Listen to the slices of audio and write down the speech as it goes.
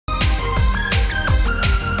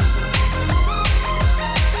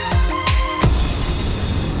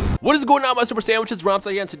What is going on, my super sandwiches?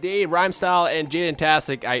 Rhymestyle again today. Rhymestyle and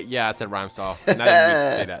jDantastic. I said Rhymestyle. Not even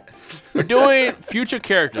meant to say that. We're doing future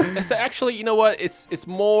characters. It's actually, you know what? It's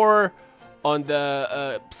more on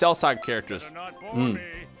the cell side characters.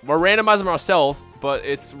 We're randomizing them ourselves, but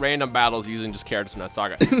it's random battles using just characters from that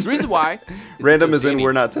saga. The reason why random is in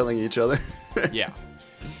we're not telling each other. Yeah.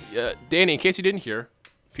 Danny, in case you didn't hear,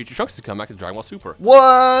 Future Trunks is coming back to Dragon Ball Super.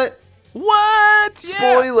 What? What?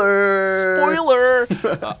 Spoiler! Yeah. Spoiler!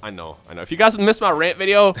 I know. If you guys missed my rant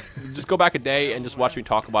video, just go back a day and just watch me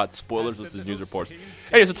talk about spoilers versus news reports.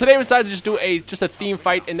 Anyway, so today we decided to just do just a theme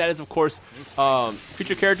fight, and that is, of course,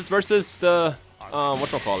 future characters versus the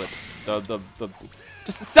whatchamacallit?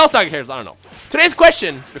 Just the Cell Saga characters. I don't know. Today's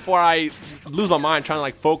question, before I lose my mind trying to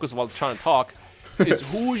like focus while trying to talk, is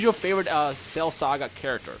who's your favorite Cell Saga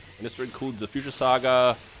character? And this includes the Future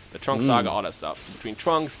Saga, the Trunks Saga, all that stuff. So between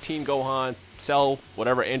Trunks, Teen Gohan, Cell,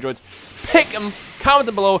 whatever androids, pick them, comment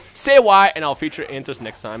them below, say why, and I'll feature answers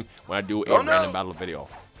next time when I do a random battle video.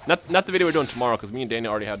 Not the video we're doing tomorrow, because me and Danny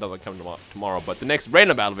already had that one coming tomorrow, but the next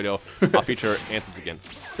random battle video, I'll feature answers again.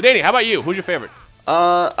 So Danny, how about you? Who's your favorite?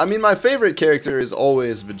 I mean, my favorite character is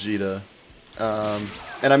always Vegeta.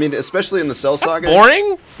 And I mean, especially in the Cell Saga.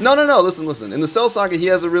 Boring? No. Listen. In the Cell Saga, he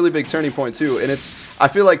has a really big turning point too, and I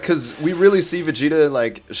feel like because we really see Vegeta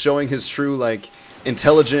like showing his true like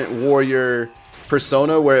intelligent warrior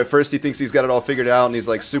persona, where at first he thinks he's got it all figured out and he's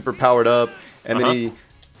like super powered up, and then he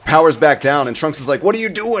powers back down, and Trunks is like, "What are you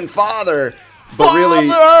doing, father?" But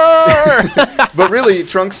really,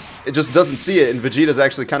 Trunks just doesn't see it, and Vegeta's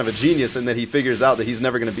actually kind of a genius in that he figures out that he's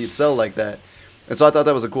never going to beat Cell like that. And so I thought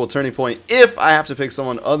that was a cool turning point. If I have to pick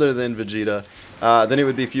someone other than Vegeta, then it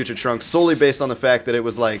would be Future Trunks, solely based on the fact that it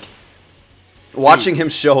was like watching him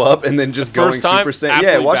show up and then just going Super Saiyan.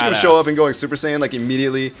 Yeah, watching him show up and going Super Saiyan like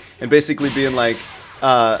immediately, and basically being like,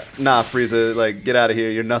 "Nah, Frieza, like get out of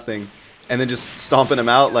here, you're nothing," and then just stomping him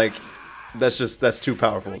out like. That's too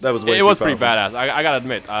powerful. That was way too powerful. It was pretty badass. I gotta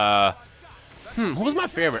admit. Who was my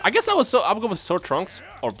favorite? I guess I would go with Trunks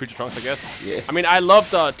or Future Trunks. I guess. Yeah. I mean, I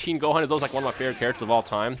loved Teen Gohan. He's always like one of my favorite characters of all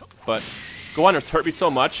time. But Gohan has hurt me so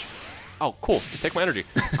much. Oh, cool. Just take my energy.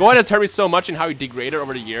 Gohan has hurt me so much in how he degraded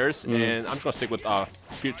over the years, and I'm just gonna stick with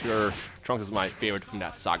Future Trunks as my favorite from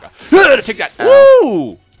that saga. Take that.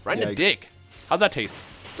 Woo! Right in the dick. How's that taste?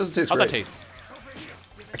 Doesn't taste great. How's that taste?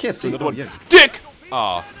 I can't see. Another one. Yeah. Dick.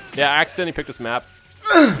 Oh. Yeah, I accidentally picked this map.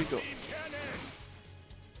 Get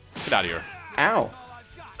out of here. Ow.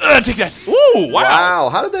 Take that. Ooh, wow. Wow,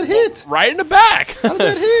 how did that hit? Right in the back. How did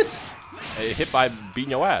that hit? It hit by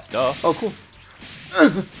beating your ass, duh. Oh, cool.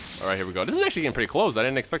 All right, here we go. This is actually getting pretty close. I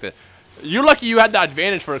didn't expect it. You're lucky you had the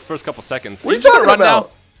advantage for the first couple seconds. What are you talking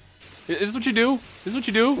about? Now? Is this what you do? Is this what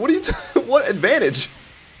you do? What are you what advantage?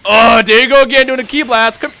 Oh, there you go again doing a key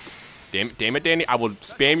blast. Come. Damn it, Danny. I will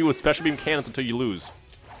spam you with special beam cannons until you lose.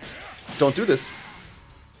 Don't do this.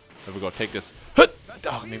 There we go. Take this.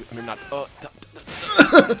 Oh, maybe not. Oh,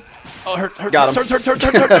 hurts. Got him.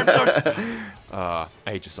 Hurts. I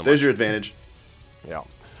hate you so much. There's your advantage. Yeah. All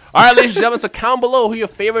right, ladies and gentlemen. So comment below who your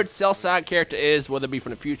favorite Cell Saga character is, whether it be from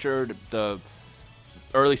the future, the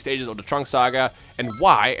early stages of the Trunks Saga, and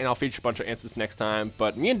why. And I'll feature a bunch of answers next time.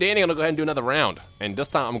 But me and Danny are gonna go ahead and do another round, and this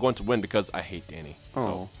time I'm going to win because I hate Danny.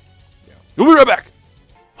 So, yeah. We'll be right back.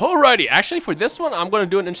 Alrighty, actually for this one, I'm going to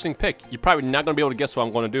do an interesting pick. You're probably not going to be able to guess what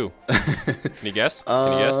I'm going to do. Can you guess?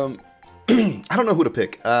 Can you guess? I don't know who to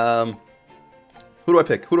pick. Who do I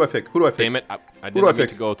pick? Damn it, I didn't mean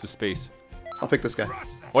to go to space. I'll pick this guy.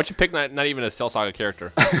 Why'd you pick not even a Cell Saga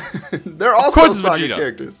character? They're all Cell Saga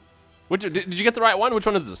characters. Did you get the right one? Which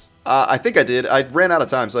one is this? I think I did. I ran out of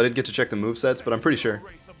time, so I didn't get to check the movesets, but I'm pretty sure.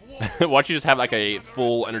 Why don't you just have like a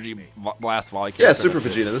full energy blast volley character? Yeah, Super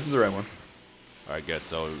Vegeta. This is the right one. Alright, good.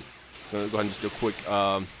 So, I'm gonna go ahead and just do a quick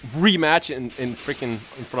rematch in freaking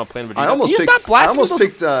in front of Planet Vegeta. I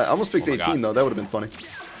almost picked 18 though. That would have been funny.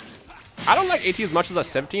 I don't like 18 as much as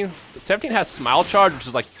 17. 17 has Smile Charge, which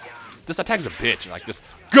is like this attack is a bitch. Like just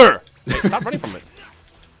grr. Hey, stop running from it.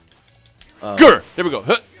 Grr. There we go.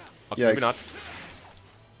 Huh. Okay, maybe not.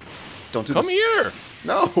 Don't do this. Come here.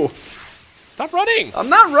 No. Stop running. I'm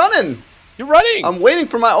not running. You're running. I'm waiting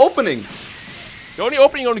for my opening. The only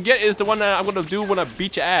opening you're going to get is the one that I'm going to do when I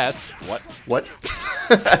beat your ass. What? What?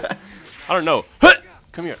 I don't know.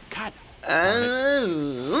 Come here. God.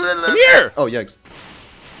 Come here. Oh, yikes.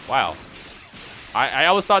 Wow. I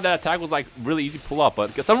always thought that attack was like really easy to pull up, but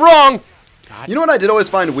I guess I'm wrong. God. You know what I did always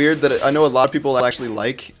find weird that I know a lot of people actually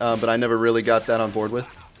like, but I never really got that on board with?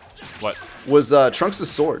 What? Was Trunks'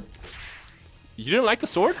 sword. You didn't like the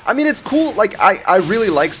sword? I mean, it's cool. Like, I really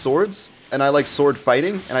like swords, and I like sword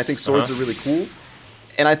fighting, and I think swords are really cool.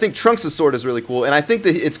 And I think Trunks' sword is really cool. And I think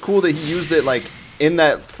that it's cool that he used it like in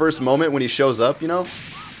that first moment when he shows up, you know?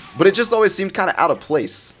 But it just always seemed kind of out of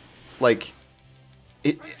place. Like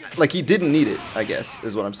he didn't need it, I guess,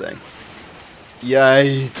 is what I'm saying.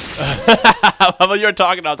 Yikes. While you were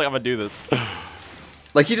talking, I was like, I'm gonna do this.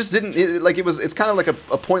 Like he just didn't, it's kind of like a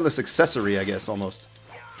pointless accessory, I guess, almost.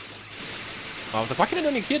 I was like, why can't I do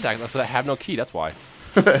any key attack? Because I have no key, that's why.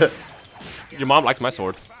 Your mom likes my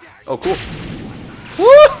sword. Oh, cool. Woo!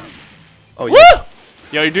 Oh, yeah.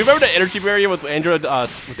 Yo, do you remember the energy barrier with Android,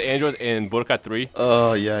 with the androids in Budokai 3?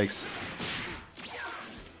 Oh, yikes.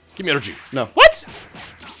 Give me energy. No. What?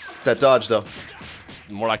 That dodge, though.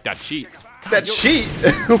 More like that cheat. God, that cheat?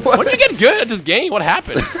 When'd you get good at this game? What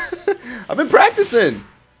happened? I've been practicing.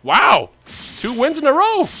 Wow. 2 wins in a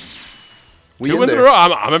row. 2 wins in there. a row.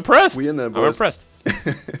 I'm impressed. We in there, boys. I'm impressed.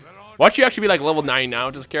 Watch you actually be like level 9 now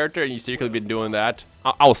with this character, and you secretly been doing that.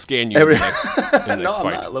 I'll scan you in the next No,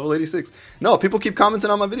 I'm not. Level 86. No, people keep commenting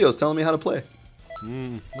on my videos telling me how to play.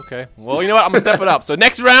 Okay. Well, you know what? I'm going to step it up. So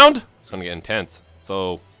next round, it's going to get intense.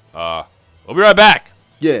 So, we'll be right back.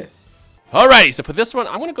 Yeah. Alrighty, so for this one,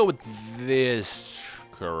 I'm going to go with this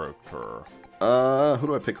character. Who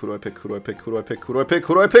do I pick? Who do I pick? Who do I pick? Who do I pick? Who do I pick?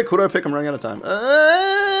 Who do I pick? Who do I pick? I'm running out of time.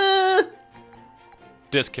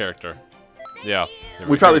 This character. Yeah.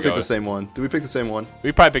 We probably picked the same one. Did we pick the same one?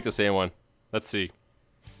 We probably picked the same one. Let's see.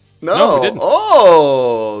 No, we didn't.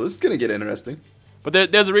 Oh, this is going to get interesting. But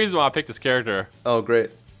there's a reason why I picked this character. Oh,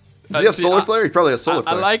 great. Does he have solar flare? He probably has solar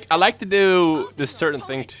flare. I like to do this certain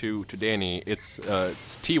thing to Danny. It's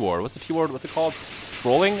T-word. What's the T-word? What's it called?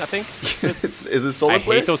 Trolling, I think. Is it solar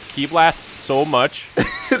flare? I hate those key blasts so much.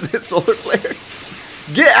 Is it solar flare?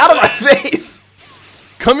 Get out of my face!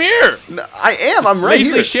 Come here! No, I am. I'm right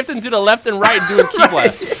here. Shifting to the left and right and doing key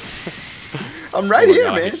blasts. I'm right here,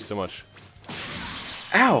 God, man. I hate you so much.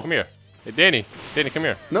 Ow! Come here. Hey, Danny. Danny, come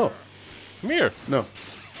here. No. Come here. No.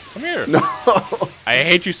 Come here. No. I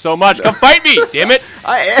hate you so much. Come fight me, damn it.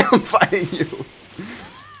 I am fighting you.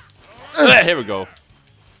 Here we go.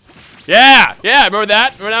 Yeah, yeah. Remember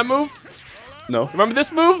that? Remember that move? No. Remember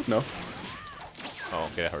this move? No. Oh,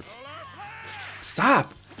 okay, that hurts.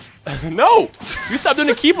 Stop. No. You stop doing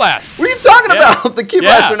the key blasts. What are you talking about? The key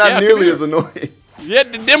blasts are not nearly as annoying. Yeah,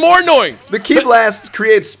 they're more annoying. The key blasts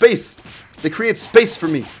create space. They create space for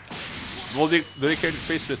me. Well, do they create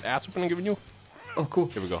space for this ass whooping I'm giving you? Oh, cool.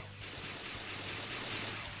 Here we go.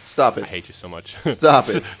 Stop it. I hate you so much. Stop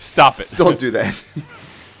it. Stop it. Don't do that.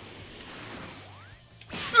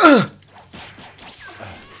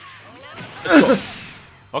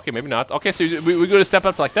 Okay, maybe not. Okay, so we go to step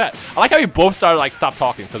ups like that. I like how you both started like stop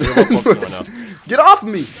talking because we're both focusing right now. Get off of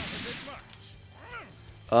me.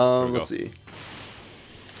 Let's see.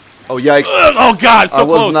 Oh, yikes. Oh, God, so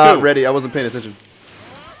close, I was not ready. I wasn't paying attention.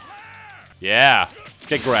 Yeah.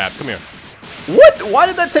 Get grabbed. Come here. What? Why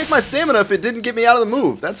did that take my stamina if it didn't get me out of the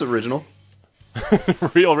move? That's original.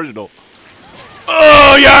 Real original.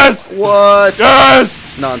 Oh, yes! What? Yes!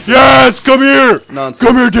 Nonsense. Yes! Come here! Nonsense.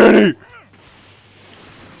 Come here, Danny!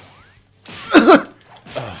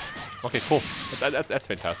 Okay, cool. That's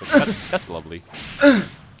fantastic. That's lovely.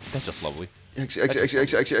 That's just lovely.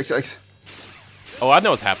 Yikes. Oh, I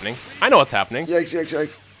know what's happening. I know what's happening.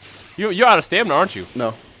 Yikes. You're out of stamina, aren't you?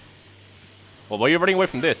 No. Well, while you're running away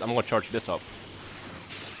from this, I'm going to charge this up.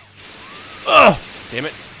 Ugh! Damn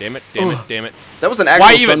it. That was an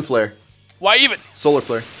actual sun flare. Why even? Solar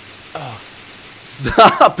flare.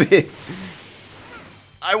 Stop it.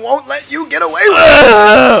 I won't let you get away with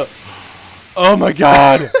this. Oh my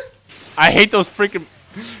god. I hate those freaking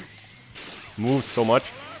moves so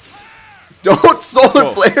much. Don't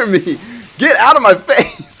solar flare me. Get out of my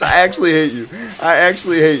face. I actually hate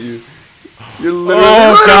you. You're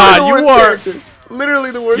literally character.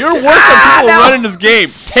 Literally the worst. You're worse than people running this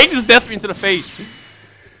game. Take this death beam to the face.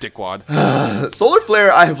 Dickwad. Solar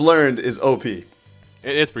flare, I have learned, is OP. It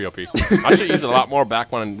is pretty OP. I should use it a lot more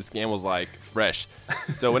back when this game was like fresh.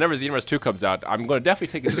 So whenever Xenoverse 2 comes out, I'm going to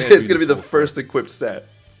definitely take advantage. It's going to be the first equipped stat.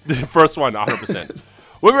 The first one, 100%.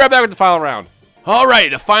 We'll be right back with the final round. All right,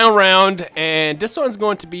 the final round, and this one's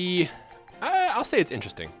going to be, I'll say it's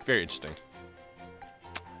interesting. Very interesting.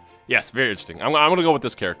 Yes, very interesting. I'm going to go with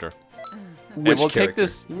this character. Which we'll character?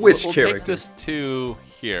 We'll take this to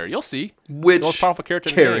here. You'll see. Which most powerful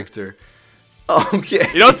character? Okay.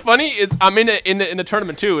 You know what's funny? I'm in the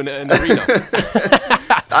tournament too, in the arena.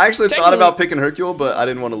 I actually thought about picking Hercule, but I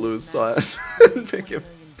didn't want to lose, so I didn't pick him.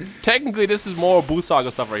 Technically, this is more Boo Saga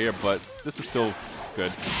stuff right here, but this is still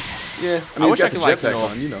good. Yeah, I mean, he's got the jetpack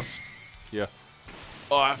on, you know. Yeah.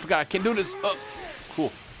 Oh, I forgot. I can't do this. Oh,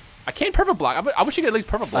 cool. I can't perfect block. I wish you could at least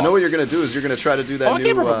perfect block. I know what you're going to do is you're going to try to do that I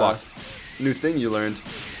can't perfect block. new thing you learned.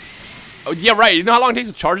 Oh, yeah, right. You know how long it takes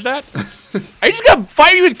to charge that? Are you just gonna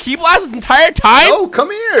fight me with Ki Blast this entire time? No,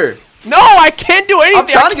 come here. No, I can't do anything. I'm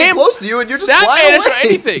trying to get close to you, and you're just flying away. Or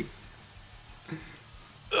anything.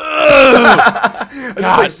 I just,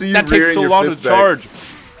 like, see you that takes so your long to fist back. charge.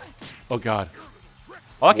 Oh god.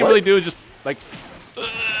 All I can really do is just like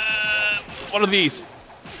one of these.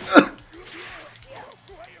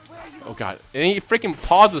 Oh god. And he freaking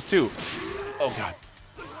pauses too. Oh god.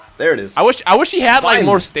 There it is. I wish he had like Finally.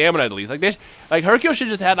 more stamina at least. Like Hercule should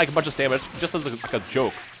just had like a bunch of stamina just as like a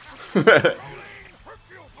joke.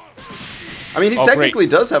 I mean, he technically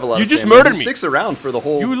does have a lot of just stamina. murdered He me. sticks around for the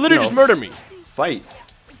whole, You literally just murdered me. fight.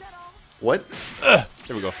 What? There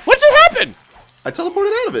we go. What just happened? I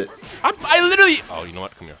teleported out of it. I literally. Oh, you know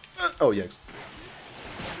what? Come here. Oh, yes.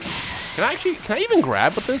 Can I even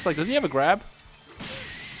grab with this? Like, does he have a grab?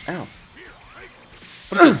 Ow.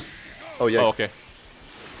 Oh, yes. Oh, okay.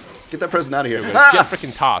 Get that present out of here. There we go. Get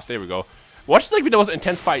freaking tossed. There we go. Watch this like be the most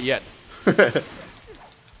intense fight yet. I'm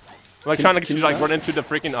like trying to get you to like run into the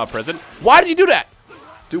freaking present. Why did he do that?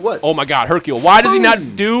 Do what? Oh my god, Hercule. Why does he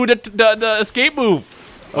not do the escape move?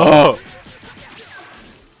 Oh.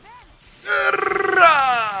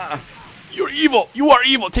 You're evil. You are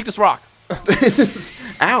evil. Take this rock.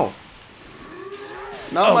 Ow.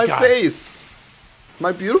 Not my God. face.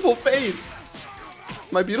 My beautiful face.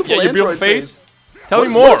 My beautiful Yeah, your Android beautiful face. Tell me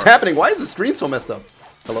more. What's happening? Why is the screen so messed up?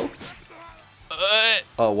 Hello?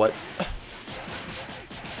 Oh, what?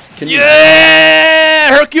 Can you...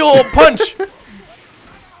 Yeah! Hercule punch!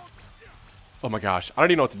 Oh my gosh. I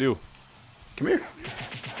don't even know what to do. Come here.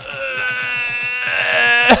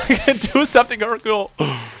 Do something, Hercule.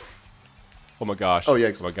 Oh my gosh. Oh,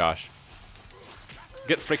 yeah. Oh my gosh.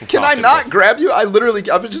 Get freaking Can I not grab you? I've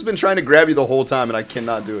just been trying to grab you the whole time, and I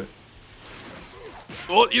cannot do it.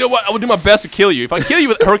 Well, you know what? I will do my best to kill you. If I kill you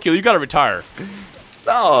with Hercule, you gotta retire.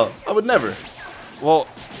 No, I would never. Well,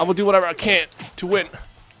 I will do whatever I can to win.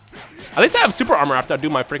 At least I have super armor after I do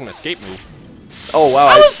my freaking escape move. Oh, wow.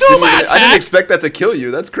 I was doing my I didn't attack. expect that to kill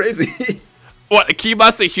you. That's crazy. What, a Ki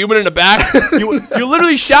Blast a human in the back? you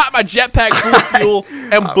literally shot my jetpack full of fuel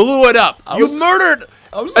and blew it up. You murdered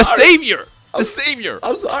I'm a sorry. savior. A savior.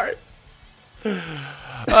 I'm sorry.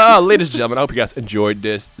 Ladies and gentlemen, I hope you guys enjoyed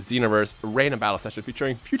this Xenoverse random battle session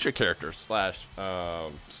featuring future characters slash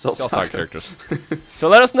Cell Saga characters. So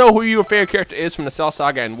let us know who your favorite character is from the Cell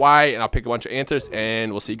Saga and why, and I'll pick a bunch of answers,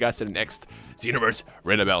 and we'll see you guys in the next Xenoverse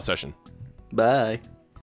random battle session. Bye.